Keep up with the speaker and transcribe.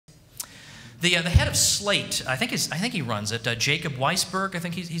The head of Slate, I think he runs it, Jacob Weisberg, I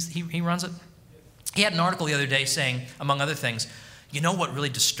think he runs it. He had an article the other day saying, among other things, you know what really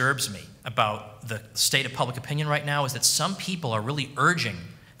disturbs me about the state of public opinion right now is that some people are really urging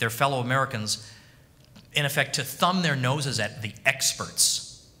their fellow Americans, in effect, to thumb their noses at the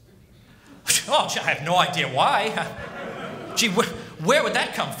experts. Oh, gee, I have no idea why. Gee, where would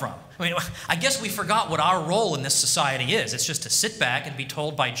that come from? I mean, I guess we forgot what our role in this society is. It's just to sit back and be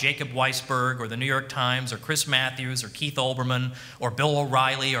told by Jacob Weisberg or the New York Times or Chris Matthews or Keith Olbermann or Bill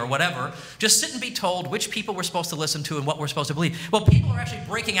O'Reilly or whatever, just sit and be told which people we're supposed to listen to and what we're supposed to believe. Well, people are actually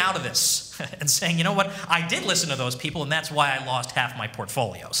breaking out of this and saying, you know what, I did listen to those people and that's why I lost half my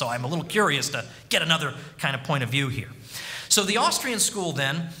portfolio. So I'm a little curious to get another kind of point of view here. So the Austrian school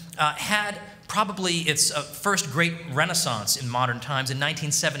then had probably its first great renaissance in modern times in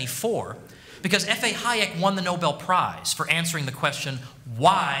 1974, because F.A. Hayek won the Nobel Prize for answering the question,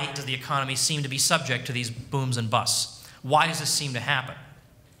 why does the economy seem to be subject to these booms and busts? Why does this seem to happen?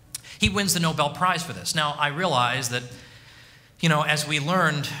 He wins the Nobel Prize for this. Now, I realize that, you know, as we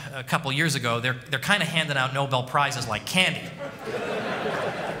learned a couple years ago, they're kind of handing out Nobel Prizes like candy.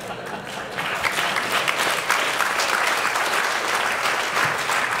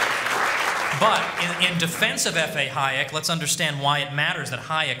 But in defense of F.A. Hayek, let's understand why it matters that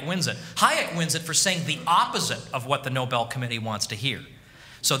Hayek wins it. Hayek wins it for saying the opposite of what the Nobel Committee wants to hear.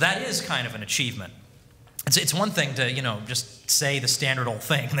 So that is kind of an achievement. It's one thing to, you know, just say the standard old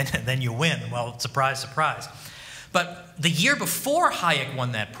thing and then you win. Well, surprise, surprise. But the year before Hayek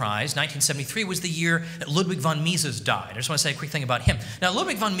won that prize, 1973, was the year that Ludwig von Mises died. I just want to say a quick thing about him. Now,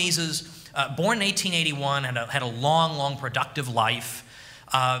 Ludwig von Mises, born in 1881, had a long, long productive life.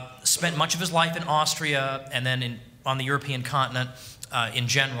 Spent much of his life in Austria and then on the European continent in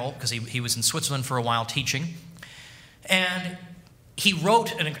general, because he was in Switzerland for a while teaching. And he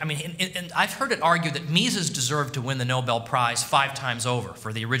wrote, and I've heard it argued that Mises deserved to win the Nobel Prize 5 times over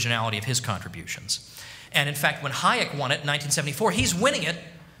for the originality of his contributions. And in fact, when Hayek won it in 1974, he's winning it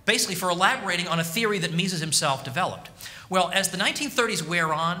basically for elaborating on a theory that Mises himself developed. Well, as the 1930s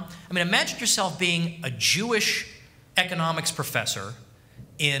wear on, I mean, imagine yourself being a Jewish economics professor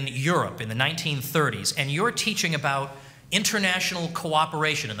in Europe in the 1930s, and you're teaching about international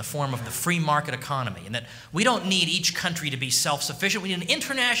cooperation in the form of the free market economy, and that we don't need each country to be self-sufficient, we need an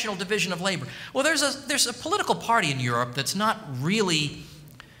international division of labor. Well, there's a political party in Europe that's not really,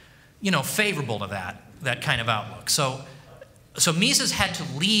 you know, favorable to that kind of outlook. So Mises had to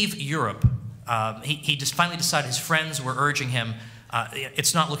leave Europe. He just finally decided, his friends were urging him,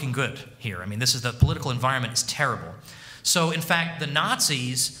 it's not looking good here. I mean, the political environment is terrible. So, in fact, the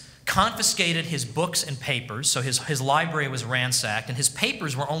Nazis confiscated his books and papers, so his library was ransacked, and his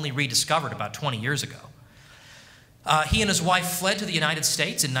papers were only rediscovered about 20 years ago. He and his wife fled to the United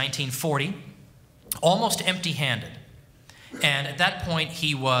States in 1940, almost empty-handed. And at that point,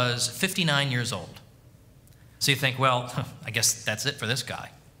 he was 59 years old. So you think, well, I guess that's it for this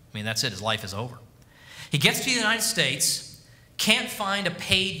guy. I mean, that's it, his life is over. He gets to the United States, can't find a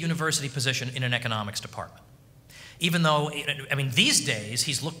paid university position in an economics department. Even though, I mean, these days,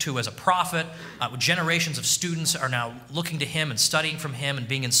 he's looked to as a prophet. Generations of students are now looking to him and studying from him and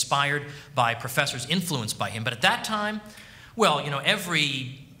being inspired by professors influenced by him. But at that time, well, you know,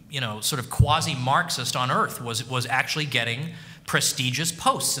 every, you know, sort of quasi-Marxist on earth was actually getting prestigious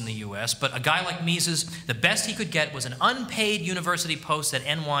posts in the U.S. But a guy like Mises, the best he could get was an unpaid university post at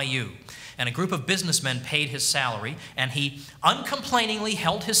NYU. And a group of businessmen paid his salary, and he uncomplainingly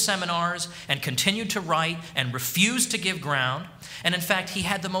held his seminars and continued to write and refused to give ground. And in fact, he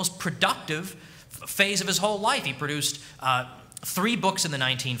had the most productive phase of his whole life. He produced 3 books in the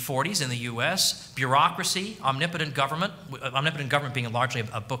 1940s in the U.S., Bureaucracy, Omnipotent Government being largely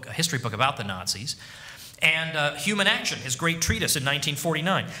a history book about the Nazis, and Human Action, his great treatise in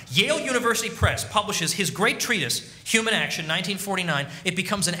 1949. Yale University Press publishes his great treatise, Human Action, 1949. It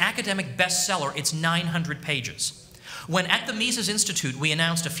becomes an academic bestseller. It's 900 pages. When at the Mises Institute, we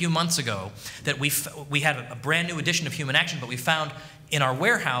announced a few months ago that we had a brand new edition of Human Action, but we found in our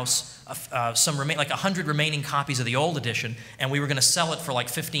warehouse like 100 remaining copies of the old edition, and we were going to sell it for like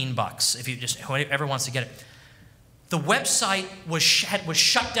 $15 if whoever wants to get it. The website was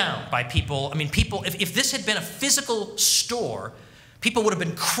shut down by people. I mean, if this had been a physical store, people would have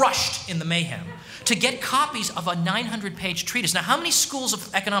been crushed in the mayhem to get copies of a 900-page treatise. Now, how many schools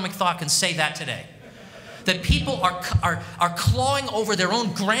of economic thought can say that today? That people are clawing over their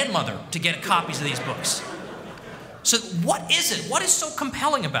own grandmother to get copies of these books. So what is it? What is so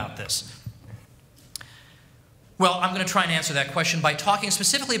compelling about this? Well, I'm going to try and answer that question by talking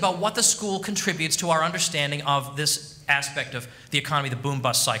specifically about what the school contributes to our understanding of this aspect of the economy, the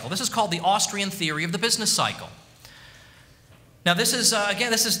boom-bust cycle. This is called the Austrian theory of the business cycle. Now, this is, again,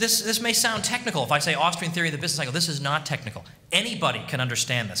 this may sound technical. If I say Austrian theory of the business cycle, this is not technical. Anybody can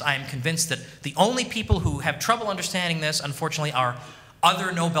understand this. I am convinced that the only people who have trouble understanding this, unfortunately, are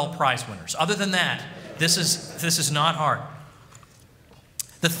other Nobel Prize winners. Other than that, this is not hard.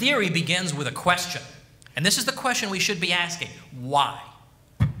 The theory begins with a question. And this is the question we should be asking. Why?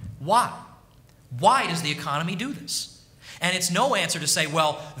 Why? Why does the economy do this? And it's no answer to say,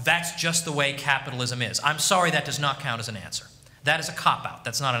 well, that's just the way capitalism is. I'm sorry, that does not count as an answer. That is a cop-out.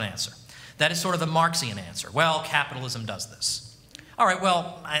 That's not an answer. That is sort of the Marxian answer. Well, capitalism does this. All right,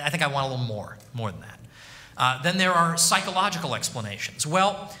 well, I think I want a little more than that. Then there are psychological explanations.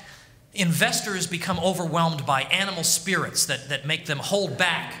 Well, investors become overwhelmed by animal spirits that make them hold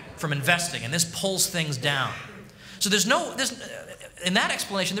back from investing, and this pulls things down. So in that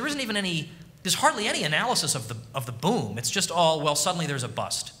explanation, there isn't even there's hardly any analysis of the boom. It's just all, well, suddenly there's a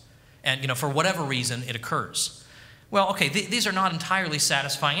bust. And, for whatever reason, it occurs. Well, okay, these are not entirely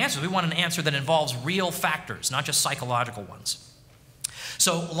satisfying answers. We want an answer that involves real factors, not just psychological ones.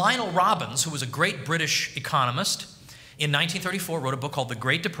 So Lionel Robbins, who was a great British economist, in 1934 wrote a book called The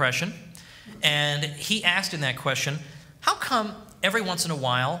Great Depression, and he asked in that question, how come every once in a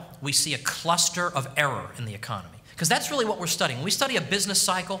while we see a cluster of error in the economy? Because that's really what we're studying. When we study a business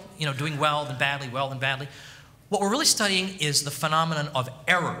cycle, doing well, then badly, well, then badly, what we're really studying is the phenomenon of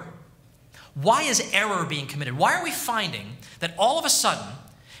error. Why is error being committed? Why are we finding that all of a sudden,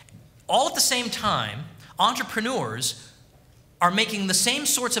 all at the same time, entrepreneurs are making the same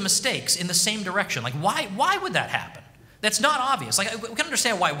sorts of mistakes in the same direction? Like, why would that happen? That's not obvious. Like, we can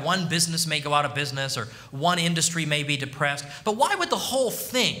understand why one business may go out of business or one industry may be depressed, but why would the whole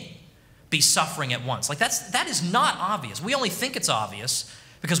thing be suffering at once? Like, that is not obvious. We only think it's obvious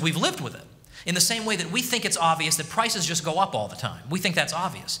because we've lived with it. In the same way that we think it's obvious that prices just go up all the time. We think that's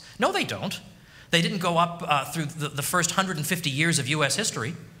obvious. No, they don't. They didn't go up through the first 150 years of U.S.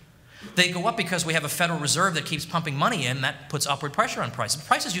 history. They go up because we have a Federal Reserve that keeps pumping money in. That puts upward pressure on prices.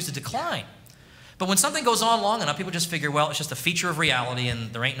 Prices used to decline. But when something goes on long enough, people just figure, well, it's just a feature of reality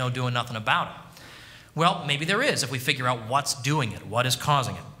and there ain't no doing nothing about it. Well, maybe there is if we figure out what's doing it, what is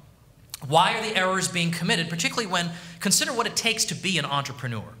causing it. Why are the errors being committed, particularly when, consider what it takes to be an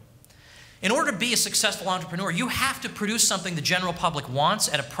entrepreneur. In order to be a successful entrepreneur, you have to produce something the general public wants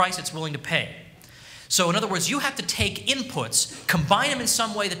at a price it's willing to pay. So in other words, you have to take inputs, combine them in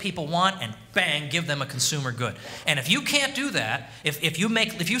some way that people want, and bang, give them a consumer good. And if you can't do that, if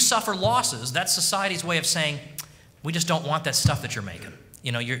you suffer losses, that's society's way of saying, we just don't want that stuff that you're making.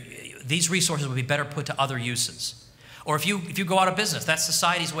 These resources would be better put to other uses. Or if you go out of business, that's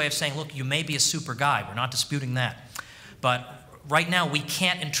society's way of saying, look, you may be a super guy. We're not disputing that. But right now, we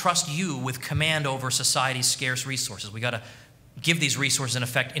can't entrust you with command over society's scarce resources. We got to give these resources, in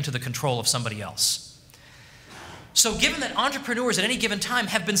effect, into the control of somebody else. So given that entrepreneurs at any given time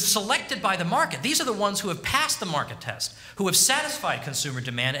have been selected by the market, these are the ones who have passed the market test, who have satisfied consumer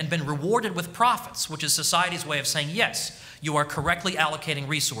demand and been rewarded with profits, which is society's way of saying, yes, you are correctly allocating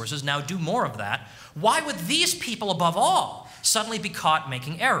resources, now do more of that. Why would these people, above all, suddenly be caught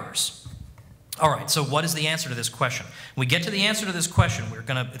making errors? All right, so what is the answer to this question? When we get to the answer to this question,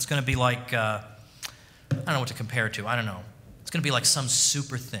 it's going to be like, I don't know what to compare it to. I don't know. It's going to be like some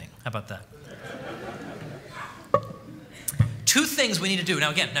super thing. How about that? Two things we need to do.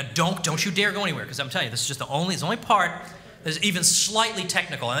 Now again, don't you dare go anywhere, because I'm telling you, this is just the only part that's even slightly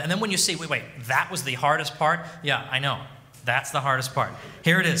technical. And then when you see, wait, that was the hardest part? Yeah, I know. That's the hardest part.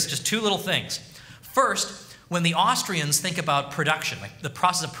 Here it is, just two little things. First, when the Austrians think about production, like the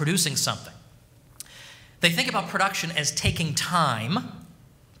process of producing something, they think about production as taking time,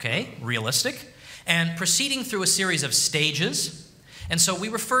 okay, realistic, and proceeding through a series of stages. And so we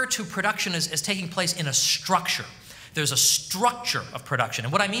refer to production as taking place in a structure. There's a structure of production.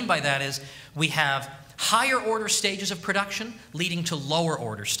 And what I mean by that is we have higher order stages of production leading to lower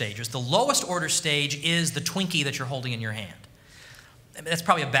order stages. The lowest order stage is the Twinkie that you're holding in your hand. That's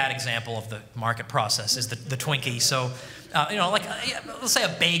probably a bad example of the market process, is the Twinkie. So, let's say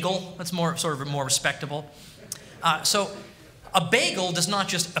a bagel. That's more respectable. So a bagel does not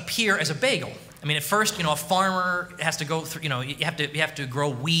just appear as a bagel. I mean, at first, a farmer has to go through, you have to grow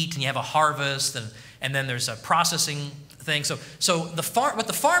wheat, and you have a harvest, and then there's a processing thing. So what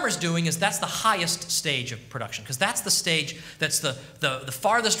the farmer's doing is that's the highest stage of production, because that's the stage that's the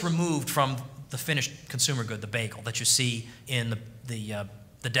farthest removed from the finished consumer good, the bagel that you see in the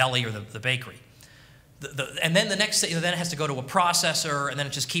deli or the bakery. and then the next, then it has to go to a processor, and then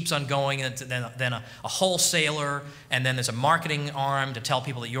it just keeps on going, and then a wholesaler, and then there's a marketing arm to tell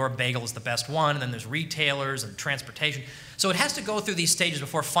people that your bagel is the best one, and then there's retailers and transportation. So it has to go through these stages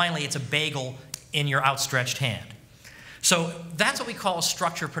before finally it's a bagel in your outstretched hand. So that's what we call a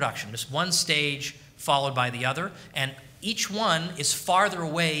structured production, just one stage followed by the other, and each one is farther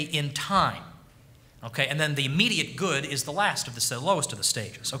away in time. Okay, and then the immediate good is the last of the lowest of the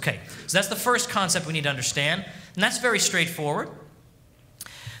stages. Okay, so that's the first concept we need to understand, and that's very straightforward.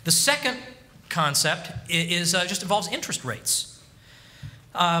 The second concept is just involves interest rates.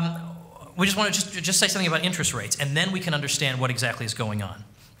 We just want to just say something about interest rates, and then we can understand what exactly is going on.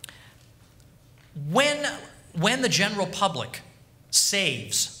 When the general public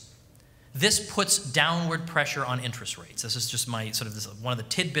saves, this puts downward pressure on interest rates. This is just my one of the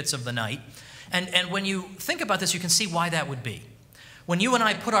tidbits of the night. And when you think about this, you can see why that would be. When you and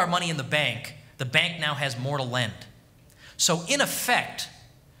I put our money in the bank now has more to lend. So in effect,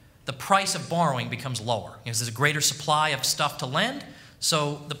 the price of borrowing becomes lower. Because there's a greater supply of stuff to lend,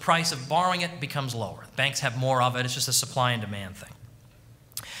 so the price of borrowing it becomes lower. Banks have more of it. It's just a supply and demand thing.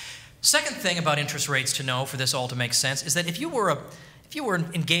 Second thing about interest rates to know for this all to make sense is that if you were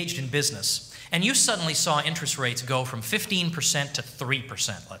engaged in business and you suddenly saw interest rates go from 15% to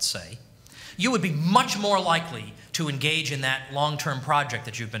 3%, let's say, you would be much more likely to engage in that long-term project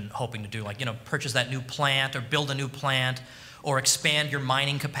that you've been hoping to do, like, purchase that new plant or build a new plant or expand your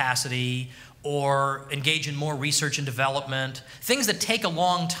mining capacity or engage in more research and development, things that take a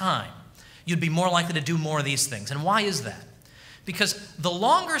long time. You'd be more likely to do more of these things. And why is that? Because the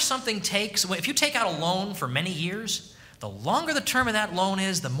longer something takes, if you take out a loan for many years, the longer the term of that loan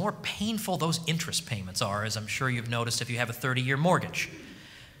is, the more painful those interest payments are, as I'm sure you've noticed if you have a 30-year mortgage.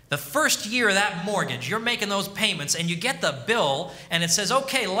 The first year of that mortgage, you're making those payments, and you get the bill, and it says,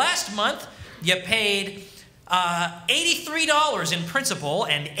 okay, last month you paid $83 in principal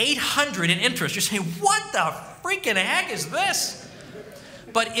and $800 in interest. You're saying, what the freaking heck is this?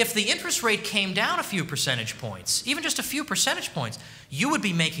 But if the interest rate came down a few percentage points, even just a few percentage points, you would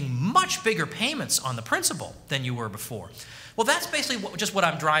be making much bigger payments on the principal than you were before. Well, that's basically just what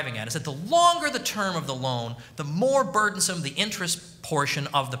I'm driving at, is that the longer the term of the loan, the more burdensome the interest portion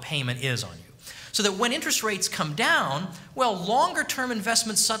of the payment is on you. So that when interest rates come down, well, longer-term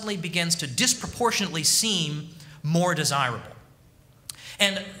investment suddenly begins to disproportionately seem more desirable.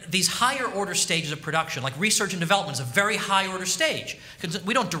 And these higher-order stages of production, like research and development, is a very high-order stage.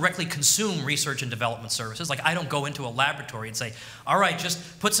 We don't directly consume research and development services. Like, I don't go into a laboratory and say, all right,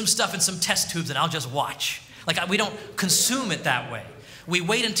 just put some stuff in some test tubes and I'll just watch. Like, we don't consume it that way. We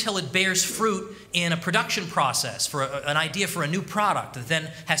wait until it bears fruit in a production process for an idea for a new product that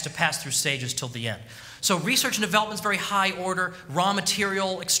then has to pass through stages till the end. So research and development is very high order. Raw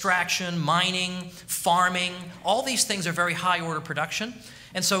material extraction, mining, farming, all these things are very high order production.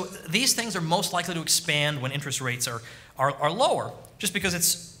 And so these things are most likely to expand when interest rates are lower, just because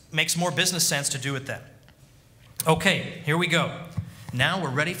it makes more business sense to do it then. Okay, here we go. Now we're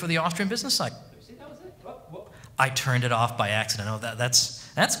ready for the Austrian business cycle. I turned it off by accident. Oh,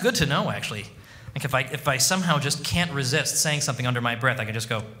 that's good to know, actually. Like if I somehow just can't resist saying something under my breath, I can just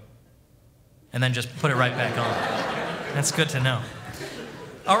go, and then just put it right back on. That's good to know.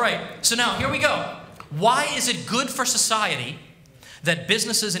 All right, so now here we go. Why is it good for society that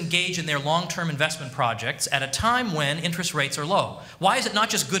businesses engage in their long-term investment projects at a time when interest rates are low? Why is it not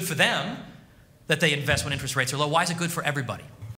just good for them that they invest when interest rates are low? Why is it good for everybody?